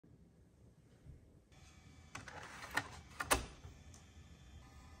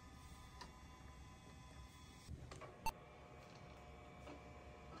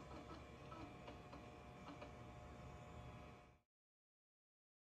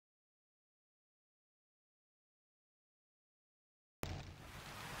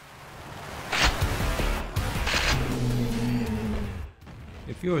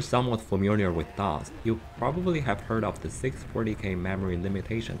If you're somewhat familiar with DOS, you probably have heard of the 640K memory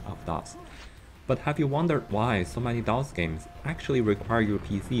limitation of DOS. But have you wondered why so many DOS games actually require your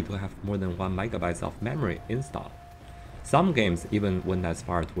PC to have more than 1 MB of memory installed? Some games even went as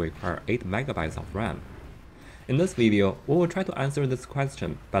far to require 8 MB of RAM. In this video, we will try to answer this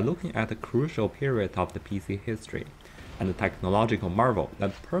question by looking at a crucial period of the PC history and the technological marvel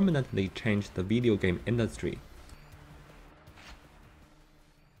that permanently changed the video game industry.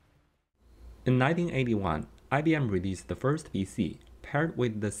 In 1981, IBM released the first PC paired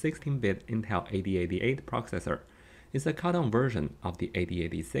with the 16-bit Intel 8088 processor. It's a cut-down version of the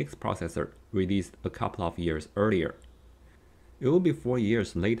 8086 processor released a couple of years earlier. It will be 4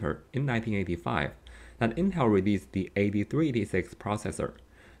 years later, in 1985, that Intel released the 8386 processor,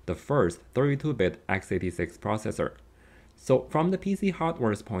 the first 32-bit x86 processor. So from the PC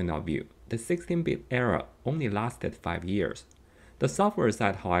hardware's point of view, the 16-bit era only lasted 5 years. The software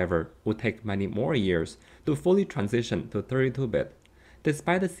side, however, would take many more years to fully transition to 32-bit,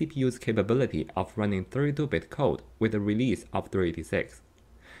 despite the CPU's capability of running 32-bit code with the release of 386.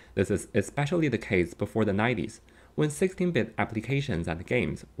 This is especially the case before the 90s, when 16-bit applications and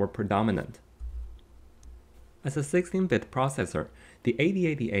games were predominant. As a 16-bit processor, the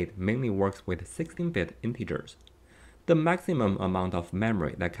 8088 mainly works with 16-bit integers. The maximum amount of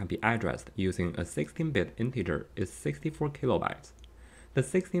memory that can be addressed using a 16-bit integer is 64 kilobytes. The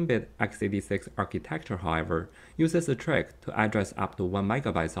 16-bit x86 architecture, however, uses a trick to address up to 1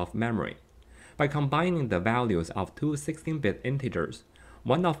 MB of memory. By combining the values of two 16-bit integers,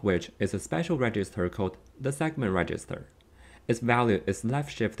 one of which is a special register called the segment register. Its value is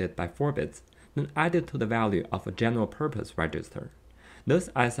left shifted by 4 bits, then added to the value of a general purpose register.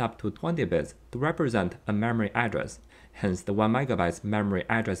 This adds up to 20 bits to represent a memory address, hence the 1 MB memory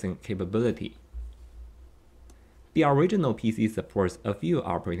addressing capability. The original PC supports a few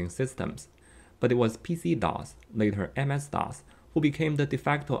operating systems, but it was PC-DOS, later MS-DOS, who became the de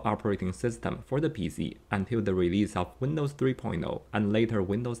facto operating system for the PC until the release of Windows 3.0 and later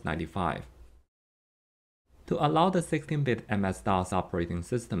Windows 95. To allow the 16-bit MS-DOS operating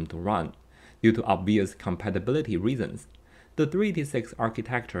system to run, due to obvious compatibility reasons, the 386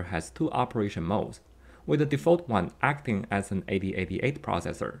 architecture has two operation modes, with the default one acting as an 8088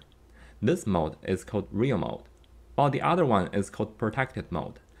 processor. This mode is called real mode, while the other one is called protected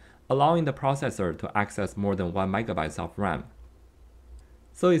mode, allowing the processor to access more than 1 MB of RAM.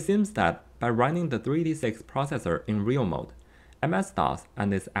 So it seems that by running the 386 processor in real mode, MS-DOS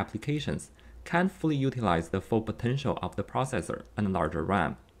and its applications can't fully utilize the full potential of the processor and larger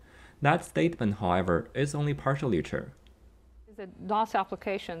RAM. That statement, however, is only partially true. The DOS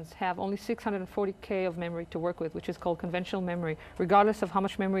applications have only 640K of memory to work with, which is called conventional memory. Regardless of how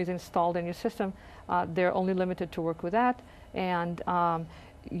much memory is installed in your system, they're only limited to work with that. And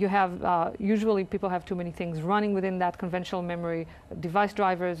you have, usually people have too many things running within that conventional memory, device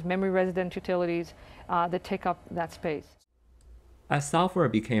drivers, memory resident utilities that take up that space. As software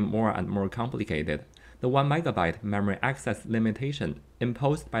became more and more complicated, the 1 MB memory access limitation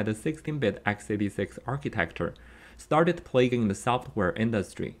imposed by the 16-bit x86 architecture started plaguing the software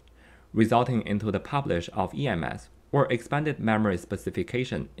industry, resulting into the publish of EMS, or Expanded Memory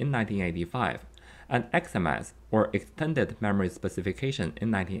Specification, in 1985, and XMS, or Extended Memory Specification,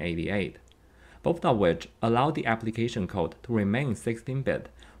 in 1988, both of which allowed the application code to remain 16-bit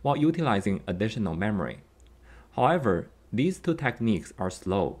while utilizing additional memory. However, these two techniques are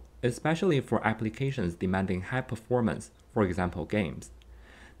slow, especially for applications demanding high performance, for example games.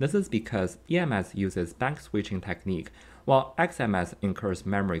 This is because EMS uses bank switching technique, while XMS incurs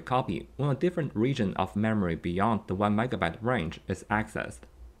memory copy when a different region of memory beyond the 1 MB range is accessed.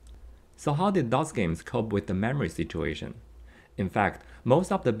 So how did DOS games cope with the memory situation? In fact,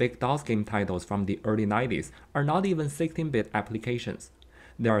 most of the big DOS game titles from the early 90s are not even 16-bit applications.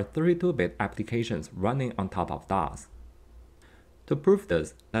 There are 32-bit applications running on top of DOS. To prove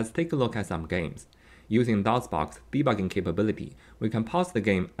this, let's take a look at some games. Using DOSBox debugging capability, we can pause the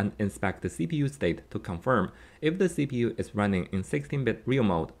game and inspect the CPU state to confirm if the CPU is running in 16-bit real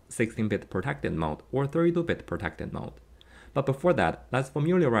mode, 16-bit protected mode, or 32-bit protected mode. But before that, let's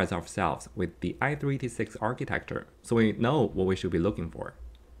familiarize ourselves with the i386 architecture so we know what we should be looking for.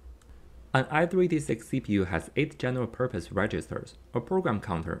 An i386 CPU has 8 general-purpose registers, a program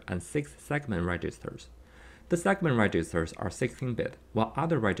counter, and 6 segment registers. The segment registers are 16-bit, while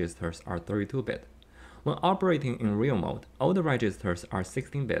other registers are 32-bit. When operating in real mode, all the registers are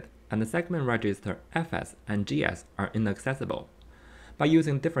 16-bit, and the segment register FS and GS are inaccessible. By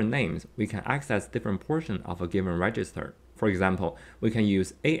using different names, we can access different portions of a given register. For example, we can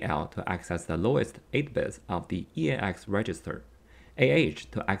use AL to access the lowest 8 bits of the EAX register, AH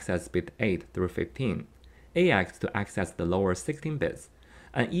to access bit 8 through 15, AX to access the lower 16 bits,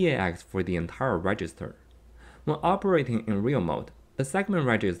 and EAX for the entire register. When operating in real mode, the segment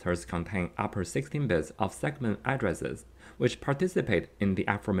registers contain upper 16 bits of segment addresses, which participate in the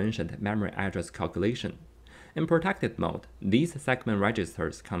aforementioned memory address calculation. In protected mode, these segment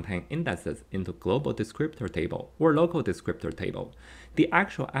registers contain indexes into global descriptor table or local descriptor table. The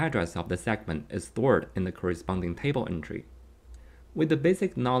actual address of the segment is stored in the corresponding table entry. With the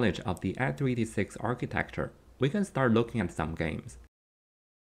basic knowledge of the x86 architecture, we can start looking at some games.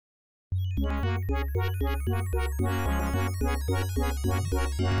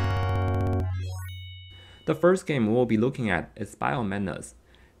 The first game we will be looking at is Biomenace.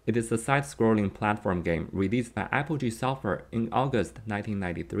 It is a side-scrolling platform game released by Apogee Software in August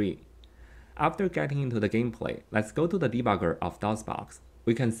 1993. After getting into the gameplay, let's go to the debugger of DOSBox.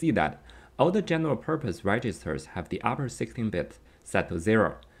 We can see that all the general-purpose registers have the upper 16 bits set to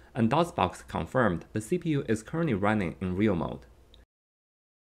 0, and DOSBox confirmed the CPU is currently running in real mode.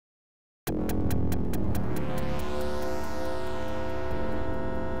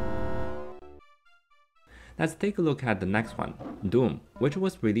 Let's take a look at the next one, Doom, which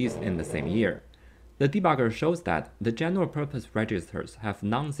was released in the same year. The debugger shows that the general-purpose registers have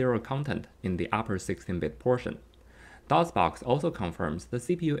non-zero content in the upper 16-bit portion. DOSBox also confirms the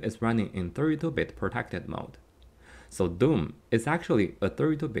CPU is running in 32-bit protected mode. So Doom is actually a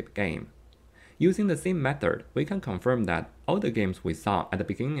 32-bit game. Using the same method, we can confirm that all the games we saw at the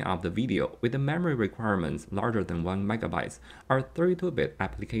beginning of the video with the memory requirements larger than 1 MB are 32-bit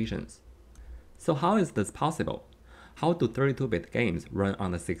applications. So how is this possible? How do 32-bit games run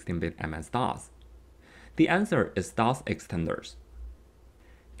on the 16-bit MS-DOS? The answer is DOS extenders.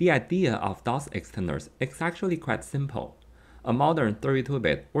 The idea of DOS extenders is actually quite simple. A modern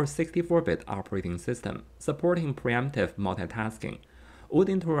 32-bit or 64-bit operating system supporting preemptive multitasking would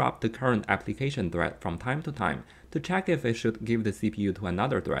interrupt the current application thread from time to time to check if it should give the CPU to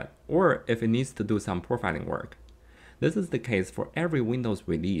another thread or if it needs to do some profiling work. This is the case for every Windows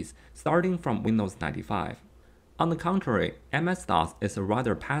release starting from Windows 95. On the contrary, MS-DOS is a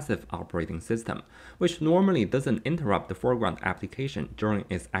rather passive operating system, which normally doesn't interrupt the foreground application during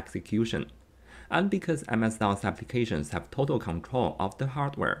its execution. And because MS-DOS applications have total control of the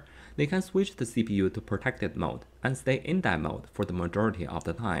hardware, they can switch the CPU to protected mode and stay in that mode for the majority of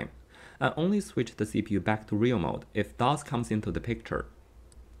the time, and only switch the CPU back to real mode if DOS comes into the picture.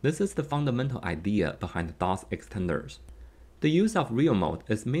 This is the fundamental idea behind DOS extenders. The use of real mode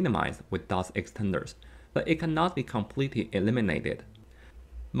is minimized with DOS extenders, but it cannot be completely eliminated.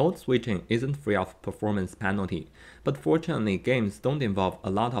 Mode switching isn't free of performance penalty, but fortunately games don't involve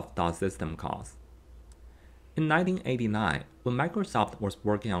a lot of DOS system calls. In 1989, when Microsoft was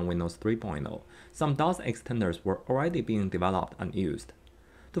working on Windows 3.0, some DOS extenders were already being developed and used.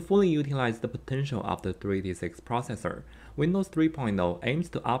 To fully utilize the potential of the 386 processor, Windows 3.0 aims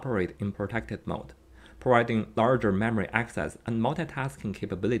to operate in protected mode, providing larger memory access and multitasking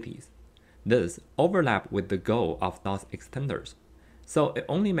capabilities. This overlaps with the goal of DOS extenders, so it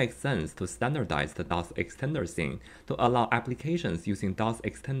only makes sense to standardize the DOS extender scene to allow applications using DOS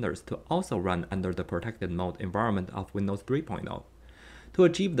extenders to also run under the protected mode environment of Windows 3.0. To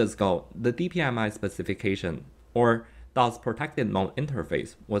achieve this goal, the DPMI specification, or DOS protected mode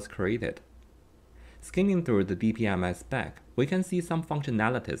interface, was created. Skimming through the DPMI spec, we can see some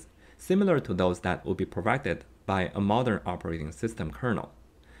functionalities similar to those that would be provided by a modern operating system kernel.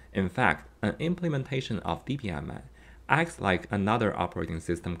 In fact, an implementation of DPMI acts like another operating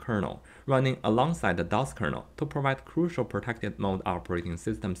system kernel running alongside the DOS kernel to provide crucial protected mode operating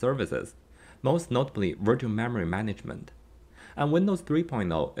system services, most notably virtual memory management. And Windows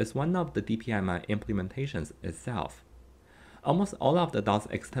 3.0 is one of the DPMI implementations itself. Almost all of the DOS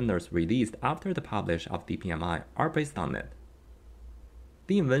extenders released after the publish of DPMI are based on it.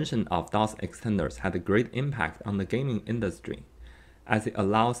 The invention of DOS extenders had a great impact on the gaming industry, as it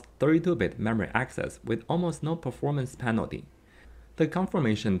allows 32-bit memory access with almost no performance penalty. The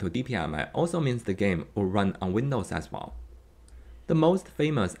confirmation to DPMI also means the game will run on Windows as well. The most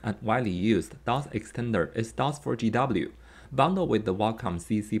famous and widely used DOS extender is DOS4GW, bundled with the Wacom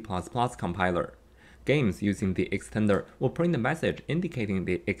C++ compiler. Games using the extender will print a message indicating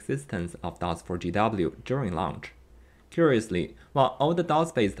the existence of DOS4GW during launch. Curiously, while all the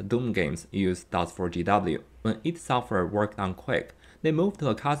DOS-based Doom games use DOS4GW, when id Software worked on Quake, they moved to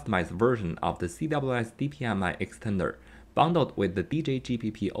a customized version of the CWS DPMI extender, bundled with the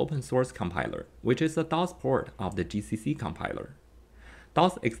DJGPP open source compiler, which is a DOS port of the GCC compiler.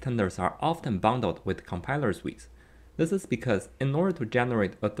 DOS extenders are often bundled with compiler suites. This is because in order to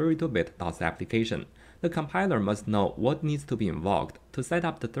generate a 32-bit DOS application, The compiler must know what needs to be invoked to set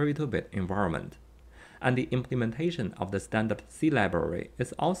up the 32-bit environment. And the implementation of the standard C library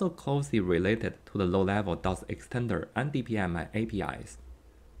is also closely related to the low-level DOS extender and DPMI APIs.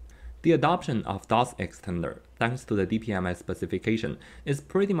 The adoption of DOS extender, thanks to the DPMI specification, is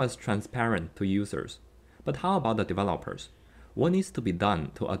pretty much transparent to users. But how about the developers? What needs to be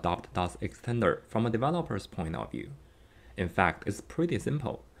done to adopt DOS extender from a developer's point of view? In fact, it's pretty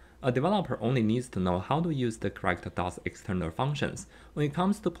simple. A developer only needs to know how to use the correct DOS extender functions when it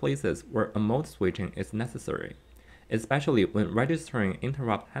comes to places where a mode switching is necessary, especially when registering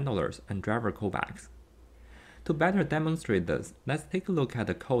interrupt handlers and driver callbacks. To better demonstrate this, let's take a look at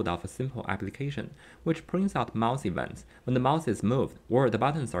the code of a simple application which prints out mouse events when the mouse is moved or the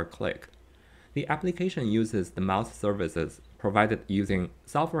buttons are clicked. The application uses the mouse services provided using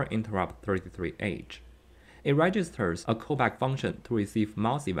Software Interrupt 33H. It registers a callback function to receive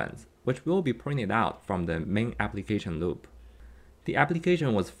mouse events, which will be printed out from the main application loop. The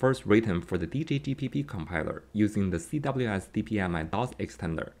application was first written for the DJGPP compiler using the CWS DPMI DOS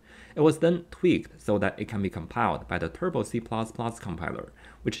extender. It was then tweaked so that it can be compiled by the Turbo C++ compiler,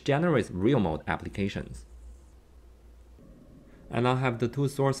 which generates real-mode applications. I now have the two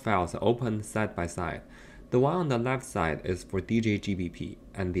source files open side by side. The one on the left side is for DJGPP,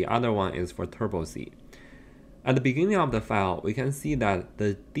 and the other one is for Turbo C. At the beginning of the file, we can see that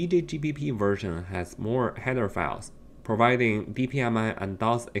the DJGPP version has more header files, providing DPMI and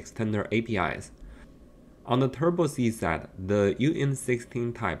DOS extender APIs. On the Turbo C side, the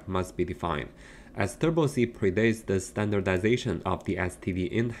uint16 type must be defined, as Turbo C predates the standardization of the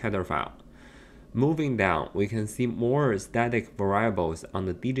stdin header file. Moving down, we can see more static variables on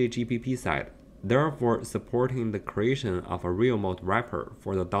the DJGPP side, therefore supporting the creation of a real mode wrapper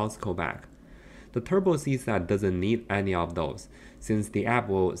for the DOS callback. The Turbo C side doesn't need any of those, since the app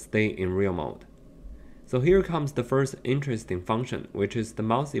will stay in real mode. So here comes the first interesting function, which is the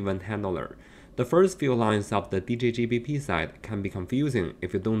mouse event handler. The first few lines of the DJGPP side can be confusing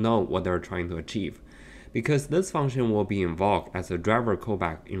if you don't know what they're trying to achieve, because this function will be invoked as a driver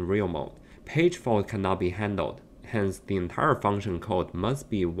callback in real mode. Page fault cannot be handled, hence the entire function code must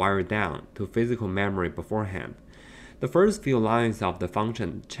be wired down to physical memory beforehand. The first few lines of the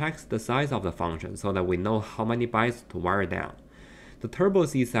function checks the size of the function so that we know how many bytes to wire down. The Turbo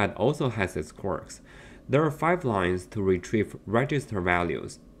C side also has its quirks. There are 5 lines to retrieve register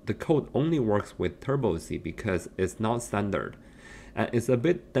values. The code only works with Turbo C because it's not standard. And it's a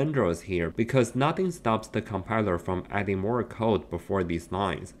bit dangerous here because nothing stops the compiler from adding more code before these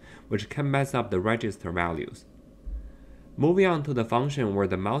lines, which can mess up the register values. Moving on to the function where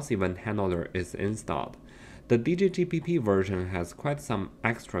the mouse event handler is installed. The DJGPP version has quite some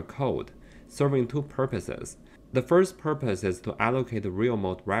extra code, serving 2 purposes. The first purpose is to allocate a real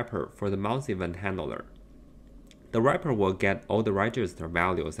mode wrapper for the mouse event handler. The wrapper will get all the register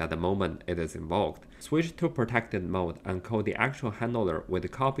values at the moment it is invoked, switch to protected mode, and call the actual handler with the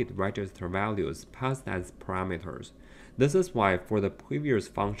copied register values passed as parameters. This is why for the previous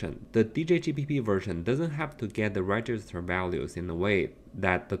function, the DJGPP version doesn't have to get the register values in the way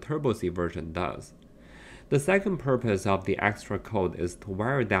that the Turbo C version does. The second purpose of the extra code is to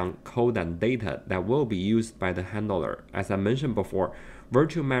wire down code and data that will be used by the handler. As I mentioned before,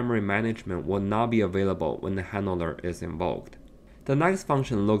 virtual memory management will not be available when the handler is invoked. The next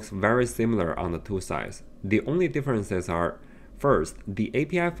function looks very similar on the two sides. The only differences are, first, the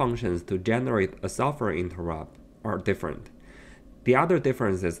API functions to generate a software interrupt are different. The other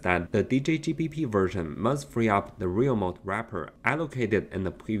difference is that the DJGPP version must free up the real mode wrapper allocated in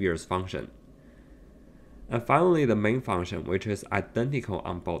the previous function. And finally, the main function, which is identical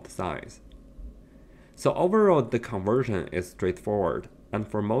on both sides. So overall, the conversion is straightforward, and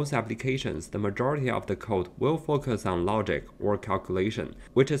for most applications, the majority of the code will focus on logic or calculation,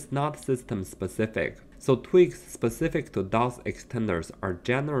 which is not system-specific, so tweaks specific to DOS extenders are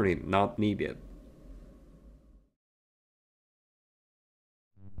generally not needed.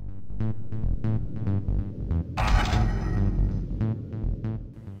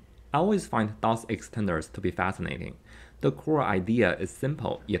 I always find DOS extenders to be fascinating. The core idea is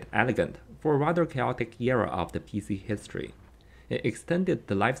simple yet elegant for a rather chaotic era of the PC history. It extended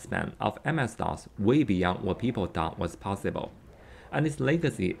the lifespan of MS-DOS way beyond what people thought was possible, and its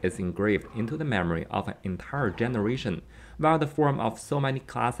legacy is engraved into the memory of an entire generation via the form of so many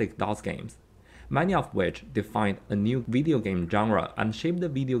classic DOS games, many of which defined a new video game genre and shaped the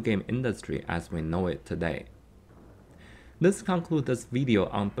video game industry as we know it today. This concludes this video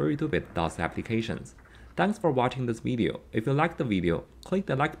on 32-bit DOS applications. Thanks for watching this video. If you liked the video, click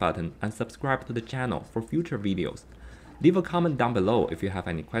the like button and subscribe to the channel for future videos. Leave a comment down below if you have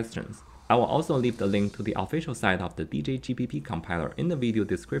any questions. I will also leave the link to the official site of the DJGPP compiler in the video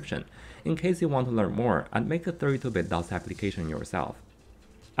description in case you want to learn more and make a 32-bit DOS application yourself.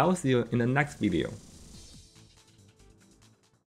 I will see you in the next video.